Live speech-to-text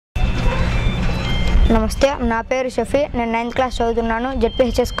నమస్తే, నా పేరు షఫీ. నేను 9th క్లాస్ చదువుతున్నాను.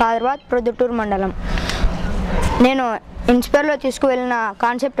 జెడ్పీహెచ్ఎస్ కాదర్వాద్ ప్రొద్దుటూరు మండలం. నేను ఇన్స్పైర్లో తీసుకువెళ్ళిన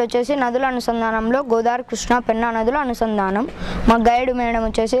కాన్సెప్ట్ వచ్చేసి నదుల అనుసంధానంలో గోదావరి, కృష్ణ, పెన్నా నదుల అనుసంధానం. మా గైడ్ మేడం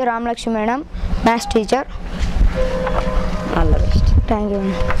వచ్చేసి Ramalakshmi madam, maths teacher. All the best. Thank you.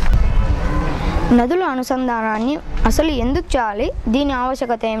 నదుల అనుసంధానాన్ని అసలు ఎందుకు చేయాలి, దీని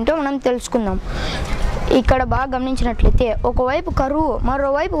ఆవశ్యకత ఏమిటో మనం తెలుసుకుందాం. ఇక్కడ బాగా గమనించినట్లయితే ఒకవైపు కరువు,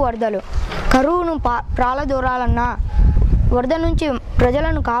 మరోవైపు వరదలు. కరువును ప్రాలదూరాలన్నా, వరద నుంచి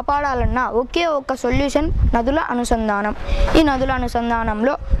ప్రజలను కాపాడాలన్నా ఒకే ఒక్క సొల్యూషన్ నదుల అనుసంధానం. ఈ నదుల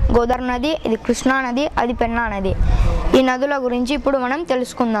అనుసంధానంలో గోదావరి నది, ఇది కృష్ణా నది, అది పెన్నా నది. ఈ నదుల గురించి ఇప్పుడు మనం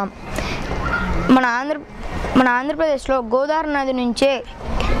తెలుసుకుందాం. మన ఆంధ్రప్రదేశ్లో గోదావరి నది నుంచే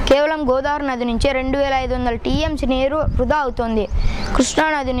కేవలం గోదావరి నది నుంచి 2500 టీఎంసీ నీరు వృధా అవుతుంది.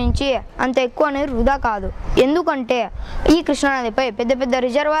 కృష్ణానది నుంచి అంత ఎక్కువ నీరు వృధా కాదు. ఎందుకంటే ఈ కృష్ణానదిపై పెద్ద పెద్ద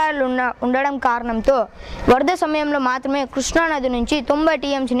రిజర్వాయర్లు ఉండడం కారణంతో వరద సమయంలో మాత్రమే కృష్ణానది నుంచి 90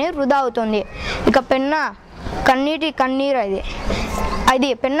 టీఎంసీ నీరు వృధా అవుతుంది. ఇక పెన్నా కన్నీరు అది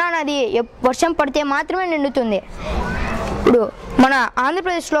పెన్నా నది వర్షం పడితే మాత్రమే నిండుతుంది. ఇప్పుడు మన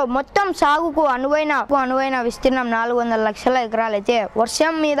ఆంధ్రప్రదేశ్లో మొత్తం సాగుకు అనువైన విస్తీర్ణం 400 లక్షల ఎకరాలైతే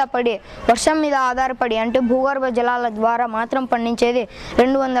వర్షం మీద ఆధారపడి అంటే భూగర్భ జలాల ద్వారా మాత్రం పండించేది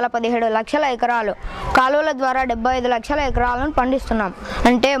 217 లక్షల ఎకరాలు. కాలువల ద్వారా 75 లక్షల ఎకరాలను పండిస్తున్నాం.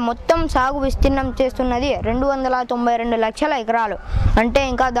 అంటే మొత్తం సాగు విస్తీర్ణం చేస్తున్నది 292 లక్షల ఎకరాలు. అంటే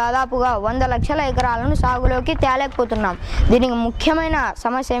ఇంకా దాదాపుగా 100 లక్షల ఎకరాలను సాగులోకి తేలేకపోతున్నాం. దీనికి ముఖ్యమైన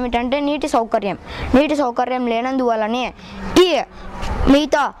సమస్య ఏమిటంటే నీటి సౌకర్యం లేనందువల్లనే ఈ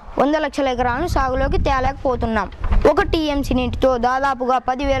మిగతా 100 లక్షల ఎకరాలను సాగులోకి తేలేకపోతున్నాం. 1 టీఎంసీ నీటితో దాదాపుగా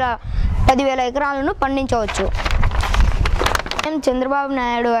 10,000 ఎకరాలను పండించవచ్చు. చంద్రబాబు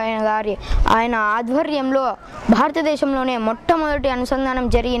నాయుడు ఆయన ఆధ్వర్యంలో భారతదేశంలోనే మొట్టమొదటి అనుసంధానం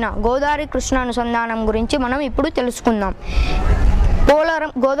జరిగిన గోదావరి, కృష్ణ అనుసంధానం గురించి మనం ఇప్పుడు తెలుసుకుందాం.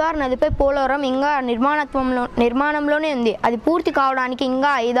 గోదావరి నదిపై పోలవరం ఇంకా నిర్మాణంలోనే ఉంది. అది పూర్తి కావడానికి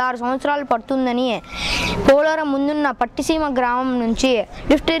ఇంకా 5-6 సంవత్సరాలు పడుతుందని పోలవరం ముందున్న పట్టిసీమ గ్రామం నుంచి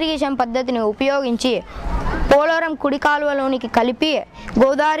లిఫ్ట్ ఇరిగేషన్ పద్ధతిని ఉపయోగించి పోలవరం కుడి కాలువలోనికి కలిపి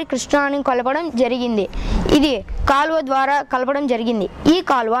గోదావరి, కృష్ణాని కలపడం జరిగింది. ఇది కాలువ ద్వారా కలపడం జరిగింది. ఈ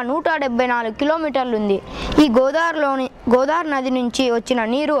కాలువ 174 కిలోమీటర్లు ఉంది. ఈ గోదావరి నది నుంచి వచ్చిన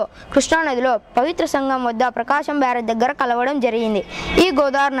నీరు కృష్ణానదిలో పవిత్ర సంఘం వద్ద ప్రకాశం బ్యారేజ్ దగ్గర కలవడం జరిగింది. ఈ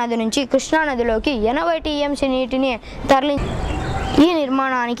గోదావరి నది నుంచి కృష్ణానదిలోకి 80 టీఎంసీ నీటిని ఈ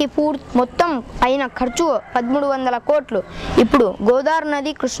నిర్మాణానికి మొత్తం అయిన ఖర్చు 1300 కోట్లు. ఇప్పుడు గోదావరి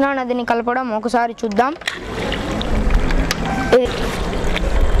నది, కృష్ణా నదిని కలపడం ఒకసారి చూద్దాం.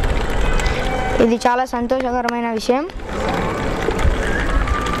 ఇది చాలా సంతోషకరమైన విషయం.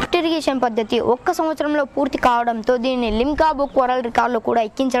 ఇరిగేషన్ పద్ధతి 1 సంవత్సరంలో పూర్తి కావడంతో దీన్ని లిమ్కా బుక్ వరల్డ్ రికార్డులో కూడా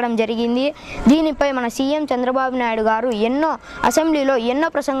ఎక్కించడం జరిగింది. దీనిపై మన సీఎం చంద్రబాబు నాయుడు గారు అసెంబ్లీలో ఎన్నో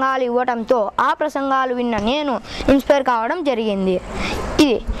ప్రసంగాలు ఇవ్వడంతో ఆ ప్రసంగాలు విన్న నేను ఇన్స్పైర్ కావడం జరిగింది.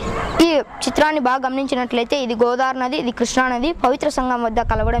 ఈ చిత్రాన్ని బాగా గమనించినట్లయితే ఇది గోదావరి నది, ఇది కృష్ణా నది పవిత్ర సంఘం వద్ద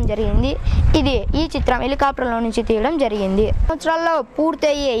కలవడం జరిగింది. ఈ చిత్రం హెలికాప్టర్లో నుంచి తీయడం జరిగింది. సంవత్సరాల్లో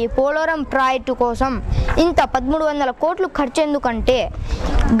పూర్తయ్యే ఈ పోలవరం ప్రాజెక్టు కోసం ఇంత 1300 కోట్లు ఖర్చు ఎందుకంటే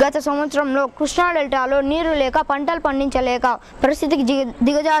గత సంవత్సరంలో కృష్ణా డెల్టాలో నీరు లేక పంటలు పండించలేక పరిస్థితికి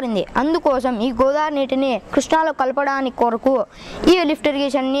దిగజారింది. అందుకోసం ఈ గోదావరి నీటిని కృష్ణాలో కలపడానికి కొరకు ఈ లిఫ్ట్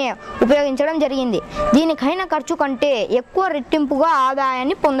ఇరిగేషన్ని ఉపయోగించడం జరిగింది. దీనికైన ఖర్చు కంటే ఎక్కువ రెట్టింపుగా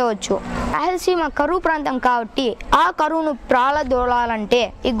ఆదాయాన్ని పొందవచ్చు. రాయలసీమ కరువు ప్రాంతం కాబట్టి ఆ కరువును ప్రాలదోలాలంటే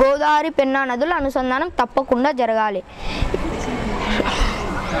ఈ గోదావరి, పెన్నా నదుల అనుసంధానం తప్పకుండా జరగాలి.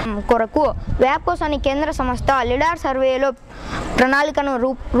 కొరకు వ్యాప్కోస్ అనే కేంద్ర సంస్థ లిడార్ సర్వేలో ప్రణాళికను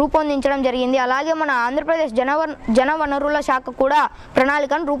రూపొందించడం జరిగింది. అలాగే మన ఆంధ్రప్రదేశ్ జనవనరుల శాఖ కూడా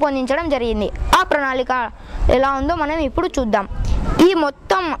ప్రణాళికను రూపొందించడం జరిగింది. ఆ ప్రణాళిక ఎలా ఉందో మనం ఇప్పుడు చూద్దాం. ఈ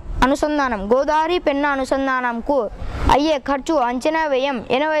మొత్తం అనుసంధానం గోదావరి, పెన్నా అనుసంధానంకు అయ్యే ఖర్చు అంచనా వ్యయం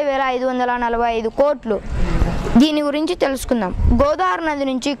 80,545 కోట్లు. దీని గురించి తెలుసుకుందాం. గోదావరి నది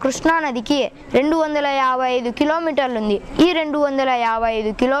నుంచి కృష్ణా నదికి 255 కిలోమీటర్లు ఉంది. ఈ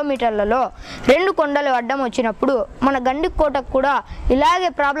 255 కిలోమీటర్లలో 2 కొండలు అడ్డం వచ్చినప్పుడు మన గండికోటకు కూడా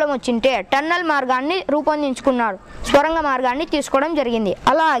ఇలాగే ప్రాబ్లం వచ్చింటే టన్నల్ మార్గాన్ని రూపొందించుకున్నారు. స్వరంగ మార్గాన్ని తీసుకోవడం జరిగింది.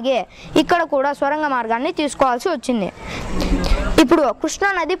 అలాగే ఇక్కడ కూడా స్వరంగ మార్గాన్ని తీసుకోవాల్సి వచ్చింది. ఇప్పుడు కృష్ణా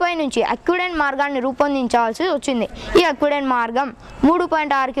నదిపై నుంచి అక్విడెంట్ మార్గాన్ని రూపొందించాల్సి వచ్చింది. ఈ అక్విడెంట్ మార్గం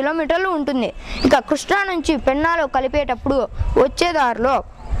 3.6 కిలోమీటర్లు ఉంటుంది. ఇక కృష్ణా నుంచి పెన్నాలో కలిపేటప్పుడు వచ్చే దారిలో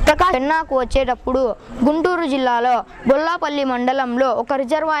పెన్నాకు వచ్చేటప్పుడు గుంటూరు జిల్లాలో బొల్లాపల్లి మండలంలో ఒక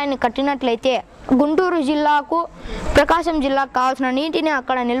రిజర్వాయర్ని కట్టినట్లయితే గుంటూరు జిల్లాకు ప్రకాశం జిల్లాకు కావాల్సిన నీటిని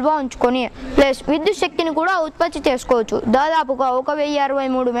అక్కడ నిల్వ ఉంచుకొని ప్లస్ విద్యుత్ శక్తిని కూడా ఉత్పత్తి చేసుకోవచ్చు. దాదాపుగా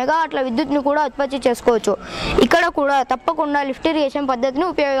 1063 మెగావాట్ల విద్యుత్ని కూడా ఉత్పత్తి చేసుకోవచ్చు. ఇక్కడ కూడా తప్పకుండా లిఫ్ట్ ఇరిగేషన్ పద్ధతిని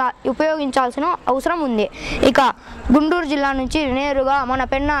ఉపయోగించాల్సిన అవసరం ఉంది. ఇక గుంటూరు జిల్లా నుంచి నేరుగా మన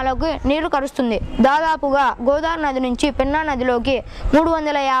పెన్నాలకు నీరు కరుస్తుంది. దాదాపుగా గోదావరి నది నుంచి పెన్నా నదిలోకి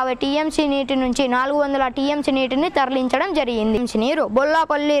 350 టీఎంసీ నీటి నుంచి 400 టీఎంసీ నీటిని తరలించడం జరిగింది. నీరు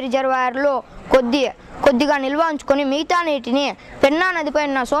బొల్లాపల్లి రిజర్వాయర్లో కొద్దిగా నిల్వ ఉంచుకొని మిగతా నీటిని పెన్నా నదిపై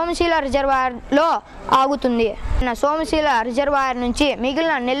ఉన్న సోమశీల రిజర్వాయర్లో ఆగుతుంది. సోమశీల రిజర్వాయర్ నుంచి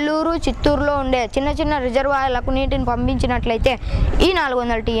మిగిలిన నెల్లూరు, చిత్తూరులో ఉండే చిన్న రిజర్వాయర్లకు నీటిని పంపించినట్లయితే ఈ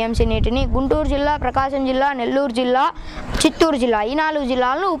 400 టీఎంసీ నీటిని గుంటూరు జిల్లా, ప్రకాశం జిల్లా, నెల్లూరు జిల్లా, చిత్తూరు జిల్లా ఈ 4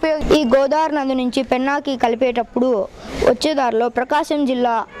 జిల్లాలను ఈ గోదావరి నది నుంచి పెన్నాకి కలిపేటప్పుడు వచ్చేదారిలో ప్రకాశం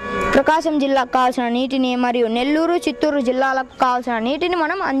జిల్లాకు కావాల్సిన నీటిని మరియు నెల్లూరు, చిత్తూరు జిల్లాలకు కావాల్సిన నీటిని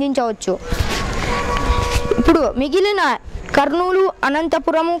మనం అందించవచ్చు. ఇప్పుడు మిగిలిన కర్నూలు,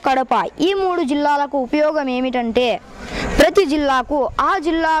 అనంతపురము, కడప ఈ 3 జిల్లాలకు ఉపయోగం ఏమిటంటే ప్రతి జిల్లాకు ఆ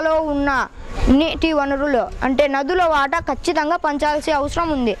జిల్లాలో ఉన్న నీటి వనరులు అంటే నదుల వాటా ఖచ్చితంగా పంచాల్సిన అవసరం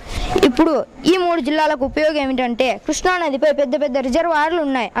ఉంది. ఇప్పుడు ఈ 3 జిల్లాలకు ఉపయోగం ఏమిటంటే కృష్ణా నదిపై పెద్ద రిజర్వాయర్లు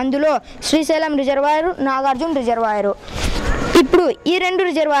ఉన్నాయి. అందులో శ్రీశైలం రిజర్వాయరు, నాగార్జున రిజర్వాయరు. ఇప్పుడు ఈ 2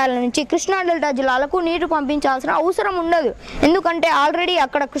 రిజర్వాయర్ల నుంచి కృష్ణా డెల్టా జిల్లాలకు నీరు పంపించాల్సిన అవసరం ఉండదు. ఎందుకంటే ఆల్రెడీ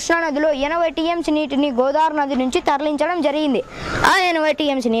అక్కడ కృష్ణా నదిలో 80 టీఎంసీ నీటిని గోదావరి నది నుంచి తరలించడం జరిగింది. ఆ 80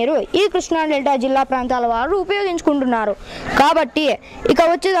 టీఎంసీ నీరు ఈ కృష్ణా డెల్టా జిల్లా ప్రాంతాల వారు ఉపయోగించుకుంటున్నారు. కాబట్టి ఇక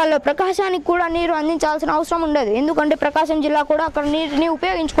వచ్చేదాల్లో ప్రకాశానికి కూడా నీరు అందించాల్సిన అవసరం ఉండదు. ఎందుకంటే ప్రకాశం జిల్లా కూడా అక్కడ నీటిని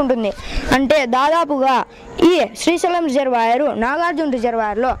ఉపయోగించుకుంటుంది. అంటే దాదాపుగా ఈ శ్రీశైలం రిజర్వాయరు, నాగార్జున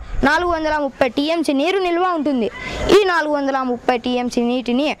రిజర్వాయర్లో 430 టీఎంసీ నీరు నిల్వ ఉంటుంది. ఈ 430 టీఎంసీ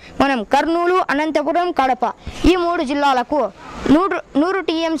నీటిని మనం కర్నూలు, అనంతపురం, కడప ఈ 3 జిల్లాలకు 100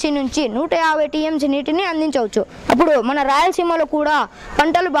 టీఎంసీ నుంచి 150 టీఎంసీ నీటిని అందించవచ్చు. అప్పుడు మన రాయలసీమలో కూడా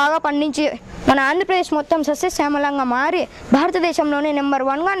పంటలు బాగా పండించి మన ఆంధ్రప్రదేశ్ మొత్తం సస్యశ్యామలంగా మారి భారతదేశంలోనే నెంబర్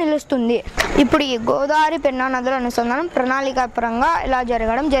 1గా నిలుస్తుంది. ఇప్పుడు ఈ గోదావరి, పెన్నా నదుల అనుసంధానం ప్రణాళికాపరంగా ఇలా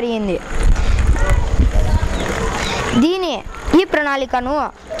జరగడం జరిగింది. ఈ ప్రణాళికను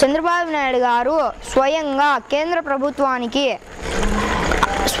చంద్రబాబు నాయుడు గారు స్వయంగా కేంద్ర ప్రభుత్వానికి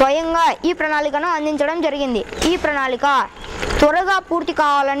ఈ ప్రణాళికను అందించడం జరిగింది. ఈ ప్రణాళిక త్వరగా పూర్తి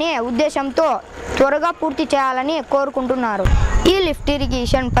కావాలనే ఉద్దేశంతో త్వరగా పూర్తి చేయాలని కోరుకుంటున్నారు. ఈ లిఫ్ట్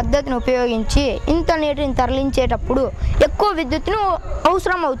ఇరిగేషన్ పద్ధతిని ఉపయోగించి ఇంత నీటిని తరలించేటప్పుడు ఎక్కువ విద్యుత్ను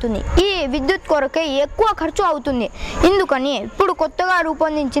అవసరం అవుతుంది. ఈ విద్యుత్ కొరకే ఎక్కువ ఖర్చు అవుతుంది. ఇందుకని ఇప్పుడు కొత్తగా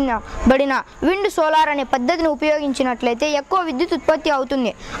రూపొందించబడిన విండ్ సోలార్ అనే పద్ధతిని ఉపయోగించినట్లయితే ఎక్కువ విద్యుత్ ఉత్పత్తి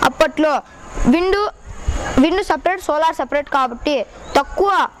అవుతుంది. అప్పట్లో విండ్ సపరేట్, సోలార్ సపరేట్ కాబట్టి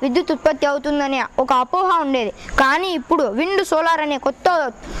తక్కువ విద్యుత్ ఉత్పత్తి అవుతుందనే ఒక అపోహ ఉండేది. కానీ ఇప్పుడు విండ్ సోలార్ అనే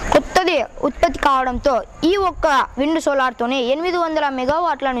కొత్తది ఉత్పత్తి కావడంతో ఈ ఒక్క విండ్ సోలార్తోనే 800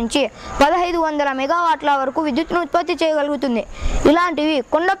 మెగావాట్ల నుంచి 1500 మెగావాట్ల వరకు విద్యుత్ను ఉత్పత్తి చేయగలుగుతుంది. ఇలాంటివి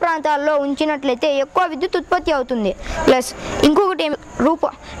కొండ ప్రాంతాల్లో ఉంచినట్లయితే ఎక్కువ విద్యుత్ ఉత్పత్తి అవుతుంది. ప్లస్ ఇంకొకటి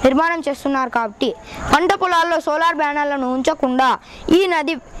నిర్మాణం చేస్తున్నారు కాబట్టి పంట పొలాల్లో సోలార్ ప్యానెళ్లను ఉంచకుండా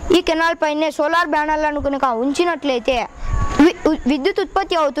ఈ కెనాల్ పైనే సోలార్ ప్యానెళ్లను కనుక ఉంచినట్లయితే విద్యుత్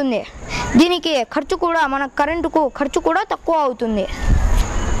ఉత్పత్తి అవుతుంది. దీనికి మన కరెంటుకు ఖర్చు కూడా తక్కువ అవుతుంది.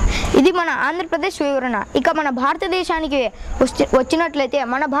 ఇది మన ఆంధ్రప్రదేశ్ వివరణ. ఇక మన భారతదేశానికి వచ్చినట్లయితే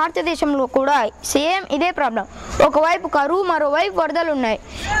మన భారతదేశంలో కూడా సేమ్ ఇదే ప్రాబ్లం. ఒకవైపు కరువు, మరోవైపు వరదలు ఉన్నాయి.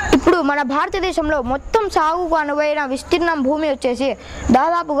 ఇప్పుడు మన భారతదేశంలో మొత్తం సాగుకు అనువైన విస్తీర్ణం భూమి వచ్చేసి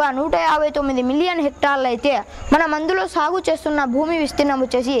దాదాపుగా 159 మిలియన్ హెక్టార్లు అయితే మనం అందులో సాగు చేస్తున్న భూమి విస్తీర్ణం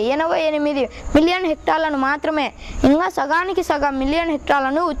వచ్చేసి 88 మిలియన్ హెక్టార్లను మాత్రమే. ఇంకా సగానికి సగం మిలియన్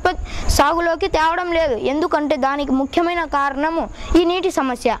హెక్టార్లను సాగులోకి తేవడం లేదు. ఎందుకంటే దానికి ముఖ్యమైన కారణము ఈ నీటి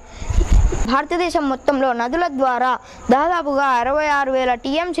సమస్య. భారతదేశం మొత్తంలో నదుల ద్వారా దాదాపుగా 66,000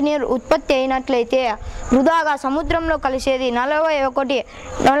 టీఎంసీ నీరు ఉత్పత్తి అయినట్లయితే వృధాగా సముద్రంలో కలిసేది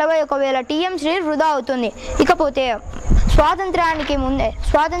 41,000 టీఎంసీ నీరు వృధా అవుతుంది. ఇకపోతే స్వాతంత్రానికి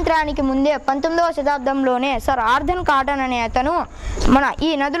ముందే 19వ శతాబ్దంలోనే సర్ ఆర్థర్ కాటన్ అనే అతను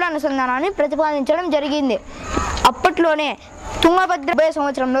ఈ నదుల అనుసంధానాన్ని ప్రతిపాదించడం జరిగింది. అప్పట్లోనే తుంగభద్ర 70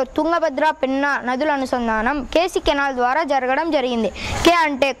 సంవత్సరంలో తుంగభద్ర, పెన్నా నదుల అనుసంధానం కేసీ కెనాల్ ద్వారా జరగడం జరిగింది. కే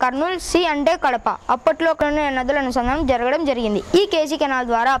అంటే కర్నూలు, సి అంటే కడప. అప్పట్లో నదుల అనుసంధానం జరగడం జరిగింది. ఈ కేసీ కెనాల్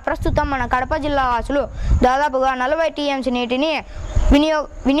ద్వారా ప్రస్తుతం మన కడప జిల్లా వాసులు దాదాపుగా 40 టీఎంసీ నీటిని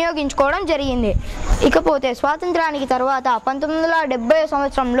వినియోగించుకోవడం జరిగింది. ఇకపోతే స్వాతంత్రానికి తర్వాత 1970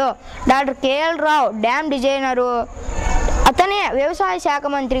 సంవత్సరంలో డాక్టర్ కేఎల్ రావు డ్యామ్ డిజైనరు, అతనే వ్యవసాయ శాఖ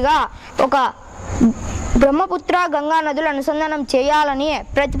మంత్రిగా ఒక బ్రహ్మపుత్ర గంగా నదుల అనుసంధానం చేయాలని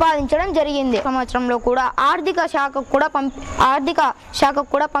ప్రతిపాదించడం జరిగింది. సంవత్సరంలో కూడా ఆర్థిక శాఖకు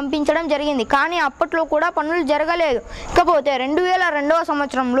కూడా పంపించడం జరిగింది. కానీ అప్పట్లో కూడా పనులు జరగలేదు. ఇకపోతే 2002వ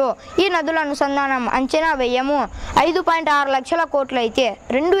సంవత్సరంలో ఈ నదుల అనుసంధానం అంచనా వ్యయము 5.6 లక్షల కోట్లు అయితే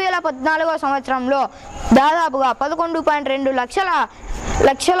 2014వ సంవత్సరంలో దాదాపుగా 11.2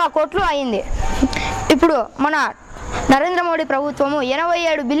 లక్షల కోట్లు అయింది. ఇప్పుడు మన నరేంద్ర మోడీ ప్రభుత్వము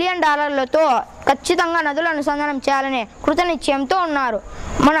 $87 బిలియన్ ఖచ్చితంగా నదుల అనుసంధానం చేయాలనే కృతనిశ్చయంతో ఉన్నారు.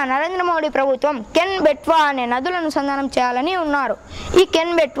 మన నరేంద్ర మోడీ ప్రభుత్వం కెన్ బెట్వా అనే నదుల అనుసంధానం చేయాలని ఉన్నారు. ఈ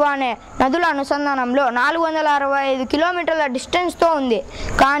కెన్ బెట్వా అనే నదుల అనుసంధానంలో 465 కిలోమీటర్ల డిస్టెన్స్తో ఉంది.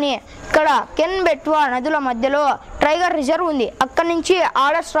 కానీ ఇక్కడ కెన్ బెట్వా నదుల మధ్యలో టైగర్ రిజర్వ్ ఉంది. అక్కడి నుంచి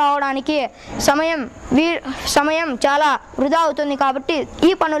ఆర్డర్స్ రావడానికి సమయం చాలా వృధా అవుతుంది. కాబట్టి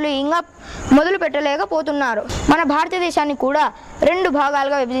ఈ పనులు ఇంకా మొదలు పెట్టలేకపోతున్నారు. మన భారతదేశాన్ని కూడా 2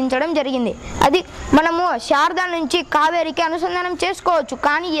 భాగాలుగా విభజించడం జరిగింది. అది మనము శారదా నుంచి కావేరికి అనుసంధానం చేసుకోవచ్చు.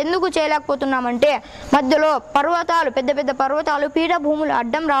 కానీ ఎందుకు చేయలేకపోతున్నామంటే మధ్యలో పెద్ద పెద్ద పర్వతాలు పీఠభూములు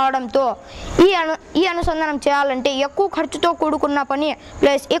అడ్డం రావడంతో ఈ అనుసంధానం చేయాలంటే ఎక్కువ ఖర్చుతో కూడుకున్న పని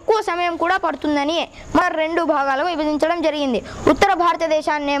ప్లస్ ఎక్కువ సమయం కూడా పడుతుందని మన 2 భాగాలుగా విభజించడం జరిగింది. ఉత్తర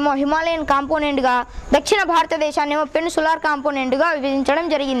భారతదేశాన్నేమో హిమాలయన్ కాంపోనెంట్గా, దక్షిణ భారతదేశాన్నేమో పెనిన్సులార్ కాంపోనెంట్గా విభజించడం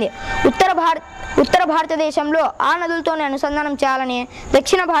జరిగింది. ఉత్తర భారతదేశంలో ఆ నదులతోనే అనుసంధానం చేయాలని,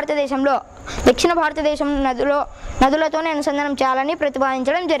 దక్షిణ భారతదేశం నదులతోనే అనుసంధానం చేయాలని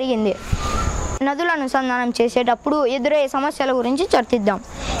ప్రతిపాదించడం జరిగింది. నదుల అనుసంధానం చేసేటప్పుడు ఎదురయ్యే సమస్యల గురించి చర్చిద్దాం.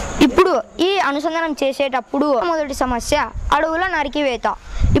 ఇప్పుడు ఈ అనుసంధానం చేసేటప్పుడు మొదటి సమస్య అడవుల నరికివేత.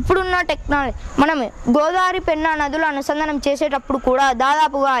 ఇప్పుడున్న టెక్నాలజీ మనం గోదావరి పెన్నా నదుల అనుసంధానం చేసేటప్పుడు కూడా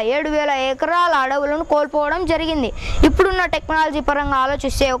దాదాపుగా 7,000 ఎకరాల అడవులను కోల్పోవడం జరిగింది. ఇప్పుడున్న టెక్నాలజీ పరంగా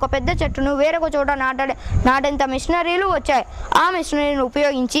ఆలోచిస్తే ఒక పెద్ద చెట్టును వేరొక చోట నాటేంత మిషనరీలు వచ్చాయి. ఆ మిషనరీని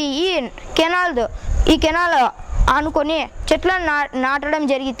ఉపయోగించి ఈ కెనాల్ అనుకొని చెట్లను నాటడం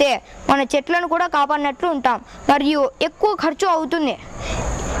జరిగితే మన చెట్లను కూడా కాపాడినట్లు ఉంటాం. మరియు ఎక్కువ ఖర్చు అవుతుంది.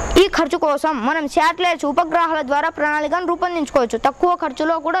 ఈ ఖర్చు కోసం మనం శాటిలైట్స్ ఉపగ్రహాల ద్వారా ప్రణాళికను రూపొందించుకోవచ్చు. తక్కువ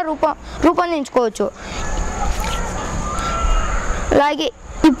ఖర్చులో కూడా రూపొందించుకోవచ్చు. అలాగే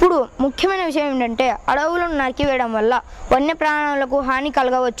ఇప్పుడు ముఖ్యమైన విషయం ఏంటంటే అడవులను నరికివేయడం వల్ల వన్యప్రాణులకు హాని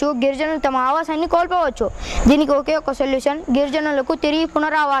కలగవచ్చు. గిరిజనులు తమ ఆవాసాన్ని కోల్పోవచ్చు. దీనికి ఒకే ఒక సొల్యూషన్ గిరిజనులకు తిరిగి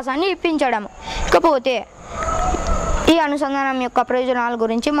పునరావాసాన్ని ఇప్పించడం. ఇకపోతే ఈ అనుసంధానం యొక్క ప్రయోజనాల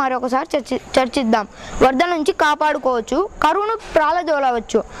గురించి మరొకసారి చర్చిద్దాం. వరద నుంచి కాపాడుకోవచ్చు, కరువును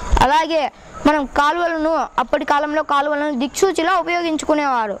ప్రాలదోలవచ్చు. అలాగే మనం అప్పటి కాలంలో కాలువలను దిక్సూచిలా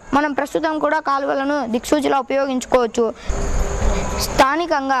ఉపయోగించుకునేవారు. మనం ప్రస్తుతం కూడా కాలువలను దిక్సూచిలా ఉపయోగించుకోవచ్చు.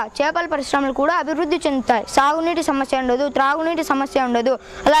 స్థానికంగా చేపల పరిశ్రమలు కూడా అభివృద్ధి చెందుతాయి. సాగునీటి సమస్య ఉండదు, త్రాగునీటి సమస్య ఉండదు.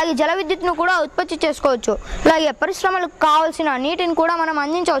 అలాగే జల విద్యుత్ను కూడా ఉత్పత్తి చేసుకోవచ్చు. అలాగే పరిశ్రమలకు కావాల్సిన నీటిని కూడా మనం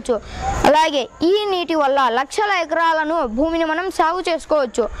అందించవచ్చు. అలాగే ఈ నీటి వల్ల లక్షల ఎకరాలను భూమిని మనం సాగు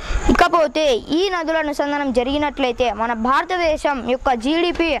చేసుకోవచ్చు. ఇకపోతే ఈ నదుల అనుసంధానం జరిగినట్లయితే మన భారతదేశం యొక్క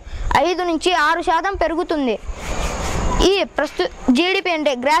జీడిపి 5 నుంచి 6% పెరుగుతుంది. ఈ జీడిపి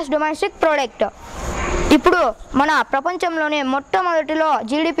అంటే గ్రాస్ డొమెస్టిక్ ప్రోడక్ట్. ఇప్పుడు మన ప్రపంచంలోనే మొట్టమొదటిలో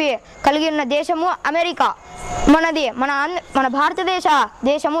జీడిపి కలిగిన దేశము అమెరికా. మన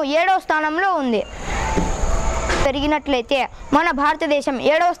భారతదేశము 7వ స్థానంలో ఉంది. పెరిగినట్లయితే మన భారతదేశం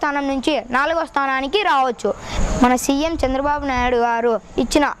 7వ స్థానం నుంచి 4వ స్థానానికి రావచ్చు. మన సీఎం చంద్రబాబు నాయుడు గారు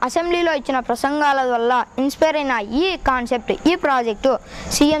అసెంబ్లీలో ఇచ్చిన ప్రసంగాల వల్ల ఇన్స్పైర్ అయిన ఈ కాన్సెప్ట్, ఈ ప్రాజెక్టు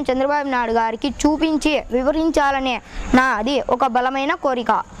సీఎం చంద్రబాబు నాయుడు గారికి చూపించి వివరించాలనే నాది ఒక బలమైన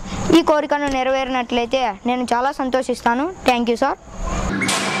కోరిక. ఈ కోరికను నెరవేరినట్లయితే నేను చాలా సంతోషిస్తాను. Thank you sir.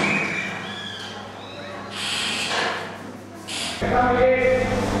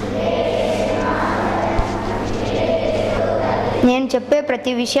 నేను చెప్పే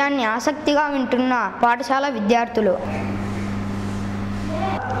ప్రతి విషయాన్ని ఆసక్తిగా వింటున్న పాఠశాల విద్యార్థులు,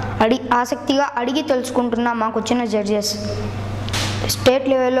 ఆసక్తిగా అడిగి తెలుసుకుంటున్న మాకు వచ్చిన జడ్జెస్, స్టేట్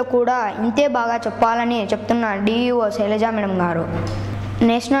లెవెల్లో కూడా ఇంతే బాగా చెప్పాలని చెప్తున్న డిఈఓ శైలజా మేడం గారు,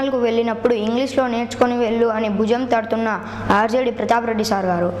 నేషనల్కు వెళ్ళినప్పుడు ఇంగ్లీష్లో నేర్చుకొని వెళ్ళు అని భుజం తడుతున్న ఆర్జేడి ప్రతాప్ రెడ్డి సార్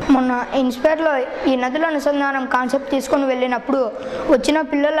గారు, మొన్న ఇన్స్పైర్లో ఈ నదుల అనుసంధానం కాన్సెప్ట్ తీసుకొని వెళ్ళినప్పుడు వచ్చిన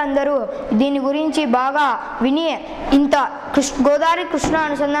పిల్లలందరూ దీని గురించి బాగా విని గోదావరి కృష్ణ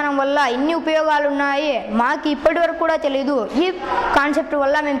అనుసంధానం వల్ల ఇన్ని ఉపయోగాలు ఉన్నాయి, మాకు ఇప్పటి వరకు కూడా తెలియదు, ఈ కాన్సెప్ట్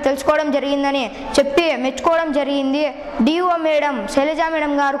వల్ల మేము తెలుసుకోవడం జరిగిందని చెప్పి మెచ్చుకోవడం జరిగింది. డిఓ మేడం శైలజా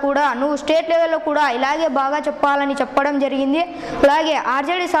మేడం గారు కూడా నువ్వు స్టేట్ లెవెల్లో కూడా ఇలాగే బాగా చెప్పాలని చెప్పడం జరిగింది. అలాగే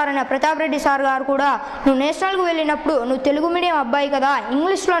ఆర్జేడి సార్ అనే ప్రతాప్ రెడ్డి సార్ గారు కూడా నువ్వు నేషనల్కు వెళ్ళినప్పుడు నువ్వు తెలుగు మీడియం అబ్బాయి కదా,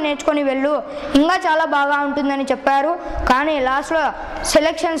 ఇంగ్లీష్లో నేర్చుకొని వెళ్ళు, ఇంకా చాలా బాగా ఉంటుందని చెప్పారు. కానీ లాస్ట్లో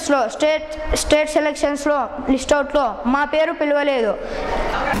సెలెక్షన్స్లో స్టేట్ సెలెక్షన్స్లో లిస్ట్ అవుట్లో మా పేరు పిలవలేదు.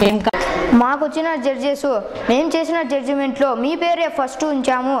 మాకు వచ్చిన జడ్జెస్ మేము చేసిన జడ్జిమెంట్లో మీ పేరే ఫస్ట్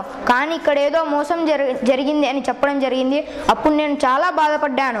ఉంచాము, కానీ ఇక్కడ ఏదో మోసం జరిగింది అని చెప్పడం జరిగింది. అప్పుడు నేను చాలా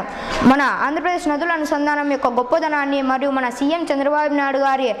బాధపడ్డాను. మన ఆంధ్రప్రదేశ్ నదుల అనుసంధానం యొక్క గొప్పదనాన్ని మరియు మన సీఎం చంద్రబాబు నాయుడు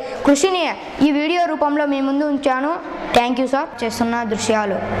గారి కృషిని ఈ వీడియో రూపంలో మీ ముందు ఉంచాను. Thank you sir. చేస్తున్న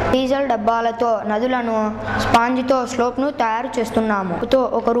దృశ్యాలు డీజిల్ డబ్బాలతో నదులను స్పాంజితో స్లోప్ను తయారు చేస్తున్నాము.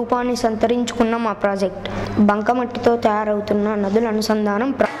 ఒక రూపాన్ని సంతరించుకున్న మా ప్రాజెక్ట్ బంకమట్టితో తయారవుతున్న నదుల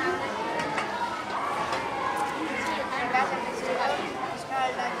అనుసంధానం